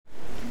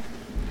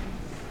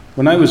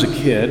When I was a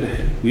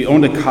kid, we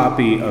owned a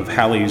copy of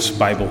Halley's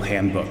Bible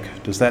Handbook.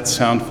 Does that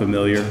sound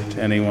familiar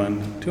to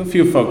anyone? To a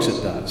few folks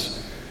it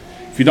does.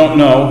 If you don't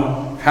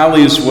know,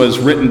 Halley's was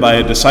written by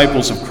a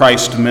Disciples of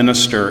Christ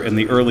minister in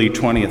the early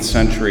 20th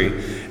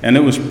century, and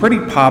it was pretty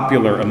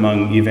popular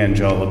among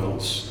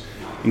evangelicals,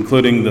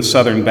 including the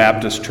Southern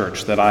Baptist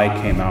Church that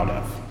I came out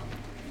of.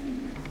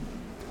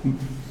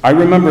 I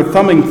remember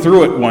thumbing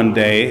through it one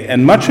day,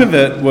 and much of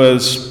it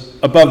was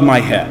above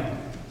my head.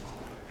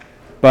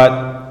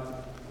 But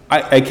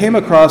I came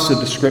across a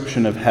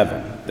description of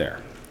heaven there,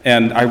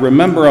 and I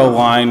remember a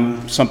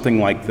line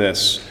something like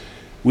this: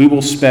 "We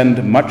will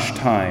spend much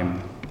time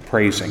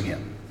praising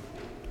him,"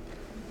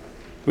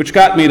 which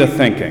got me to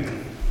thinking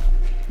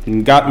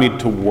and got me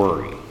to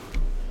worry.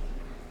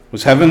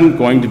 Was heaven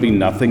going to be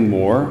nothing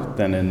more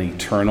than an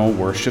eternal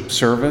worship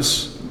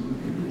service?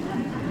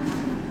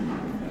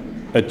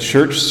 A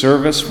church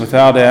service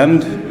without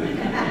end?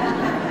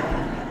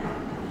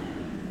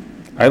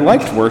 I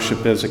liked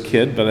worship as a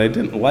kid, but I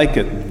didn't like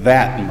it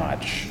that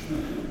much.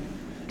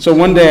 So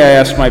one day I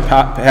asked my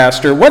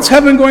pastor, "What's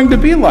heaven going to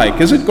be like?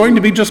 Is it going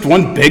to be just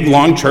one big,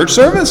 long church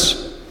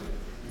service?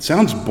 It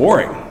sounds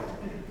boring."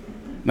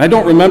 And I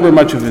don't remember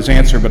much of his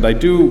answer, but I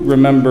do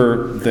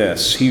remember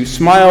this. He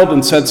smiled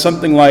and said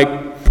something like,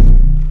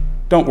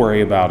 "Don't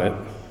worry about it.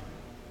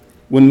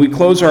 When we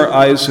close our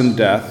eyes in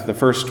death, the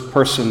first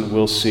person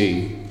we'll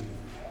see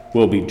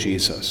will be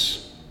Jesus.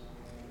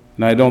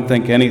 And I don't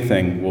think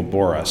anything will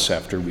bore us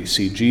after we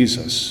see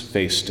Jesus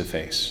face to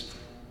face."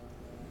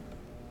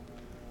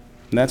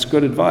 And that's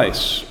good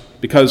advice,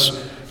 because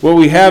what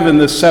we have in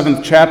this 7th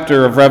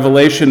chapter of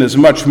Revelation is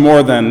much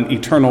more than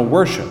eternal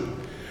worship.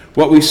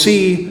 What we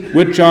see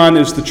with John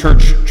is the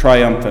church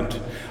triumphant.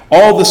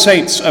 All the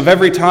saints of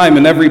every time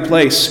and every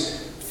place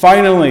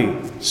finally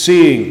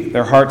seeing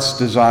their heart's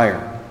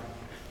desire.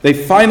 They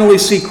finally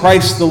see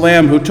Christ the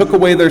Lamb who took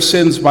away their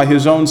sins by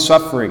his own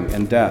suffering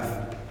and death.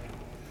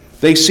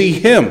 They see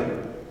him,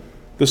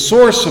 the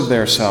source of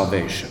their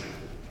salvation.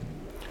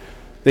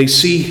 They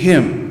see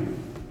him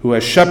who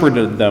has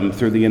shepherded them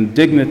through the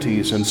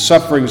indignities and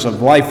sufferings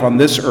of life on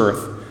this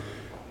earth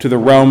to the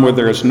realm where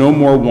there is no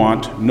more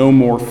want, no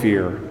more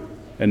fear,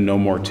 and no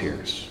more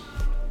tears.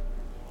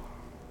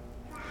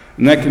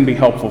 And that can be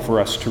helpful for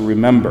us to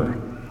remember.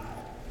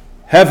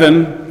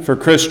 Heaven, for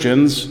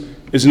Christians,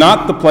 is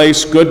not the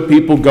place good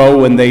people go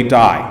when they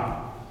die.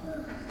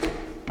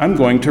 I'm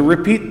going to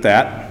repeat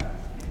that.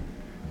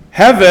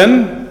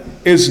 Heaven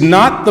is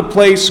not the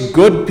place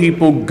good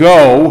people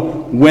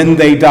go when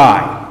they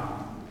die.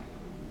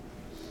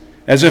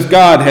 As if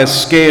God has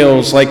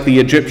scales like the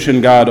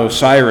Egyptian god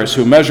Osiris,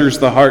 who measures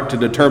the heart to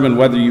determine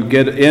whether you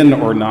get in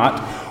or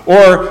not,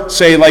 or,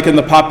 say, like in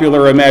the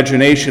popular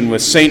imagination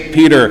with St.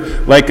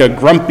 Peter, like a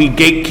grumpy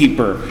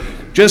gatekeeper,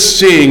 just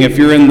seeing if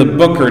you're in the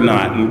book or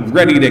not and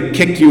ready to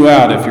kick you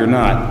out if you're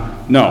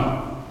not.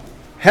 No.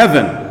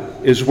 Heaven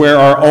is where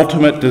our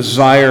ultimate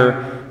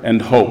desire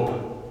and hope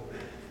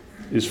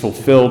is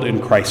fulfilled in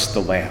Christ the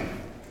Lamb,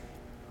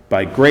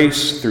 by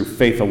grace through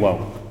faith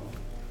alone.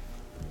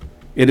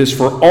 It is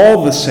for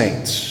all the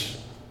saints,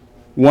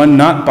 won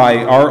not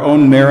by our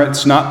own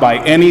merits, not by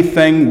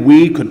anything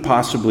we could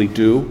possibly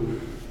do,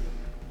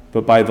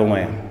 but by the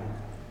Lamb.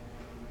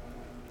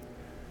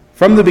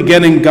 From the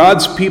beginning,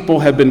 God's people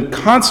have been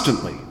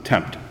constantly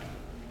tempted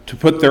to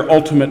put their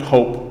ultimate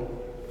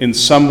hope in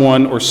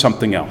someone or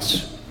something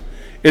else.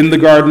 In the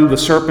garden, the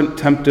serpent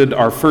tempted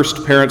our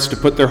first parents to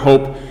put their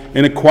hope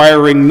in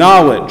acquiring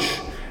knowledge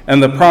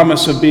and the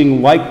promise of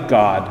being like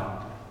God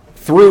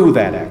through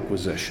that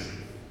acquisition.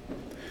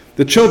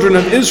 The children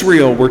of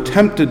Israel were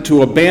tempted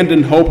to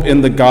abandon hope in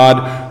the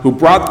God who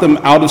brought them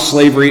out of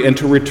slavery and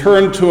to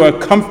return to a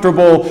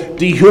comfortable,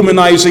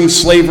 dehumanizing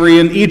slavery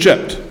in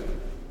Egypt.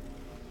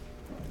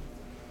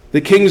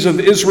 The kings of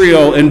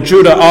Israel and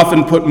Judah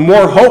often put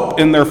more hope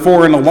in their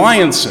foreign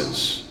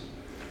alliances,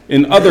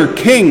 in other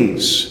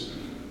kings,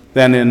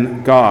 than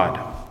in God,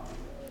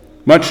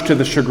 much to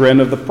the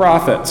chagrin of the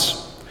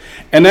prophets.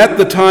 And at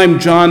the time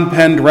John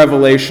penned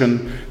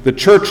Revelation, the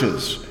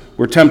churches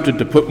were tempted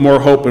to put more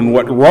hope in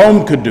what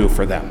Rome could do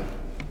for them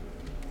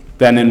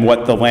than in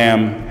what the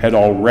Lamb had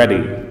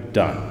already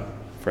done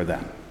for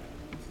them.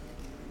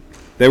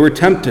 They were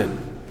tempted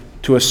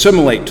to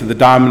assimilate to the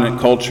dominant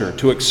culture,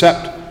 to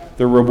accept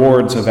the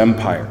rewards of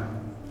empire,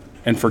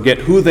 and forget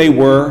who they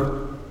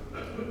were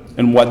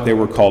and what they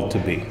were called to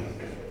be.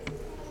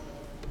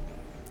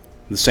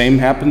 The same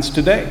happens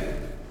today.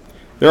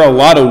 There are a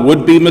lot of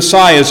would-be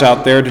messiahs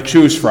out there to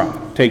choose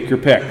from. Take your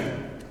pick.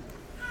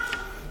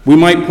 We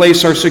might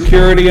place our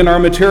security in our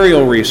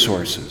material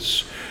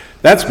resources.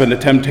 That's been a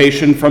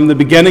temptation from the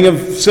beginning of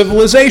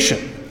civilization.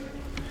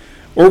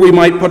 Or we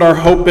might put our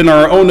hope in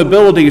our own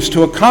abilities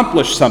to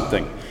accomplish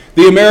something.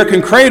 The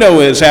American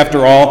credo is,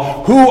 after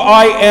all, who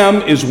I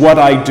am is what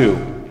I do.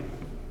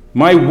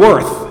 My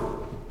worth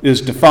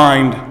is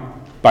defined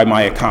by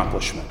my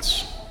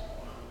accomplishments.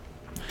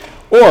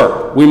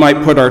 Or we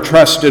might put our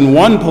trust in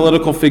one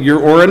political figure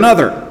or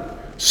another,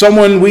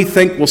 someone we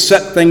think will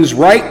set things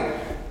right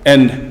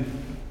and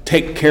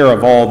take care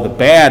of all the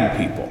bad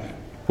people.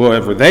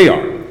 whoever they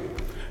are.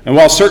 And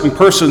while certain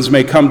persons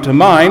may come to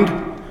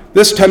mind,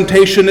 this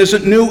temptation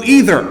isn't new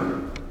either.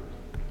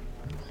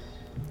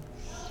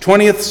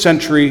 20th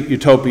century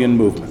utopian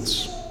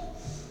movements,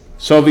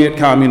 Soviet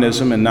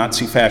communism and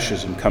Nazi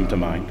fascism come to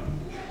mind,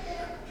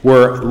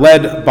 were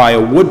led by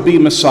a would-be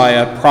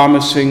Messiah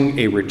promising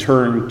a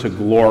return to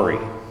glory.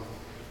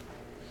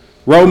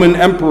 Roman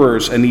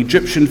emperors and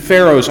Egyptian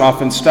pharaohs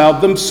often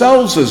styled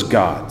themselves as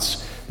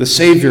gods, the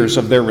saviors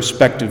of their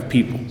respective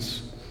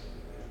peoples.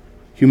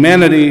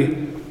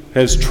 Humanity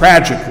has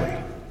tragically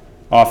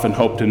often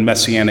hoped in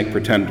messianic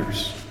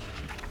pretenders.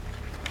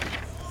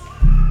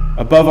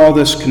 Above all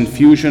this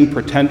confusion,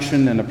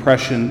 pretension, and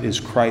oppression is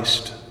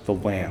Christ the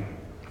Lamb.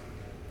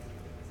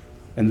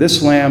 And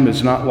this Lamb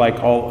is not like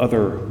all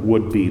other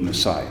would-be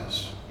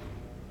messiahs.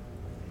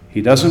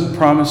 He doesn't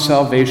promise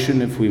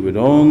salvation if we would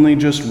only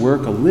just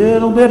work a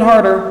little bit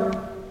harder.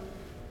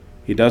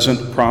 He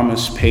doesn't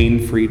promise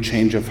pain-free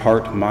change of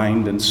heart,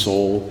 mind, and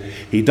soul.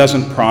 He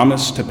doesn't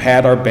promise to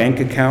pad our bank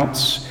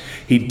accounts.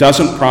 He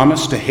doesn't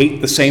promise to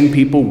hate the same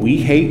people we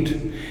hate.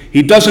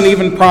 He doesn't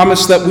even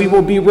promise that we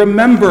will be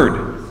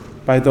remembered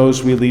by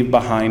those we leave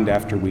behind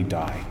after we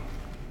die.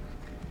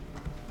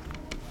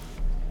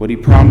 What he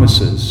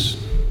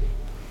promises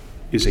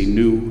is a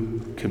new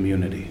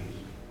community,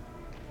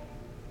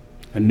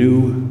 a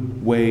new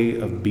way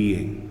of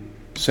being,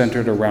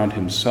 centered around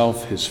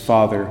himself, his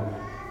Father,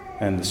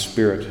 and the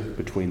Spirit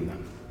between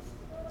them.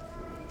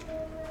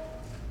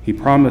 He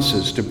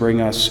promises to bring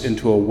us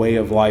into a way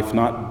of life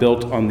not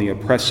built on the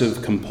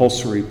oppressive,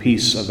 compulsory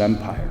peace of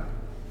empire,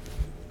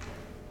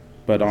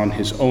 but on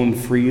his own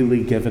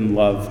freely given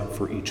love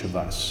for each of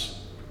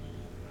us.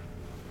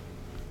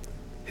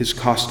 His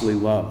costly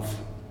love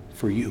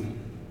for you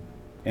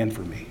and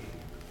for me.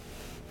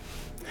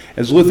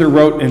 As Luther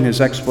wrote in his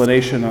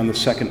explanation on the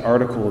second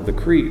article of the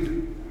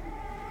Creed,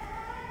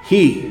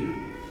 he,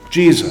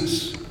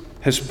 Jesus,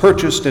 has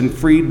purchased and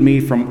freed me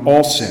from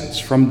all sins,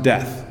 from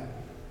death,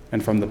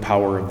 and from the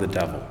power of the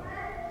devil,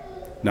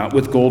 not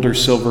with gold or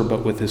silver,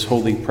 but with his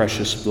holy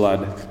precious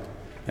blood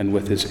and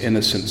with his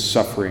innocent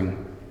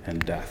suffering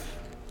and death.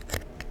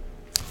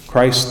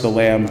 Christ the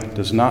Lamb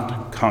does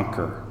not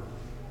conquer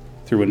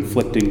through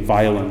inflicting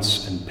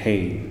violence and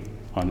pain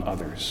on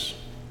others.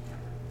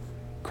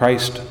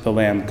 Christ the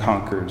Lamb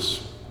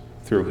conquers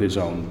through his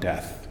own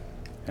death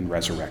and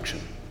resurrection.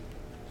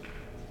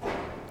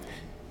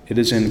 It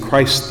is in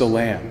Christ the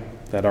Lamb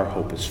that our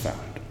hope is found.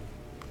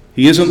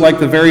 He isn't like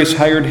the various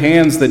hired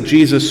hands that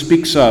Jesus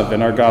speaks of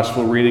in our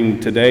gospel reading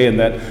today and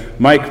that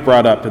Mike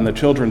brought up in the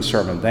children's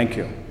sermon. Thank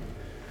you.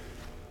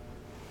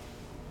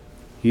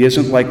 He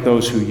isn't like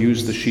those who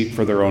use the sheep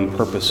for their own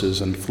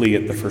purposes and flee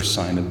at the first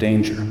sign of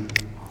danger.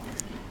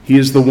 He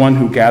is the one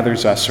who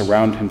gathers us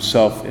around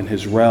himself in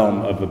his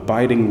realm of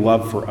abiding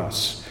love for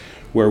us,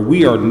 where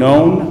we are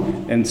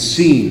known and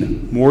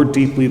seen more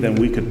deeply than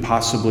we could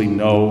possibly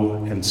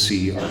know and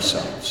see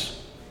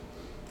ourselves.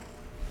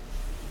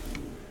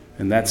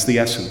 And that's the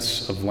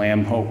essence of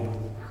Lamb hope.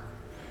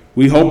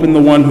 We hope in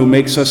the one who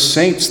makes us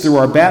saints through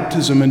our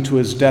baptism into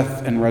his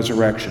death and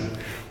resurrection.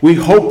 We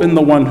hope in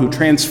the one who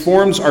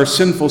transforms our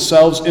sinful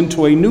selves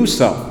into a new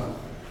self,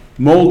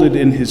 molded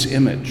in his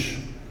image.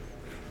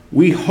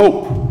 We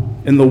hope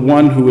in the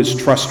one who is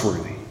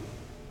trustworthy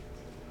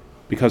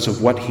because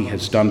of what he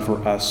has done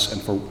for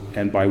us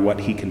and by what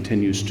he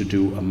continues to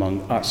do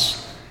among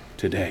us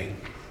today.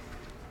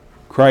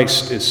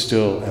 Christ is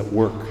still at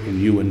work in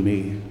you and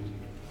me.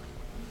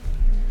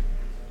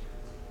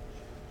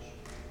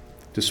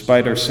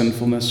 Despite our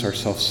sinfulness, our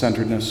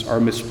self-centeredness, our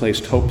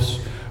misplaced hopes,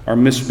 our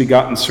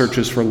misbegotten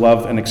searches for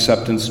love and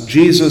acceptance,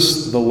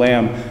 Jesus, the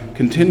Lamb,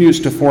 continues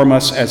to form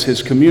us as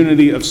his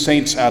community of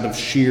saints out of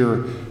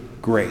sheer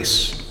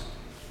grace.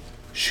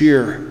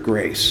 Sheer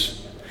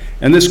grace.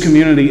 And this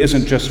community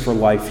isn't just for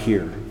life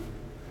here.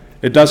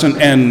 It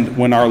doesn't end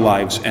when our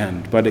lives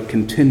end, but it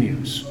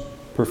continues,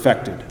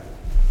 perfected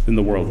in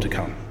the world to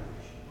come.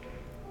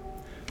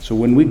 So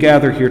when we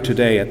gather here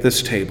today at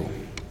this table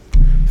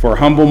for a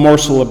humble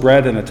morsel of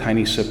bread and a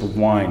tiny sip of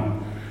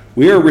wine,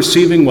 we are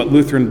receiving what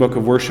Lutheran Book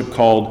of Worship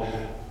called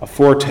a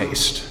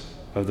foretaste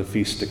of the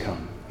feast to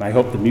come. And I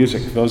hope the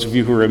music, those of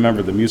you who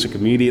remember, the music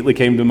immediately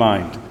came to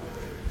mind.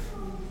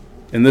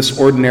 In this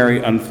ordinary,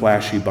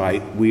 unflashy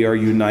bite, we are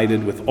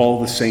united with all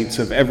the saints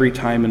of every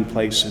time and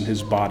place in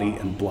his body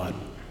and blood.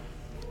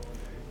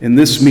 In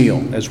this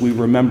meal, as we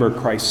remember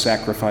Christ's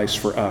sacrifice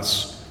for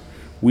us,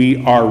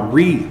 we are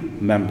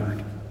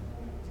remembered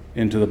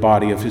into the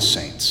body of his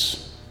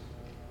saints,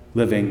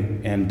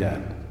 living and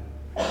dead.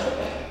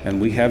 And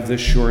we have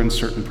this sure and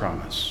certain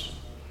promise.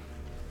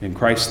 In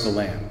Christ the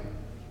Lamb,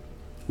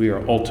 we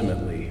are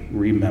ultimately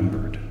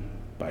remembered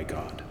by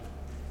God.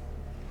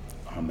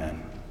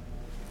 Amen.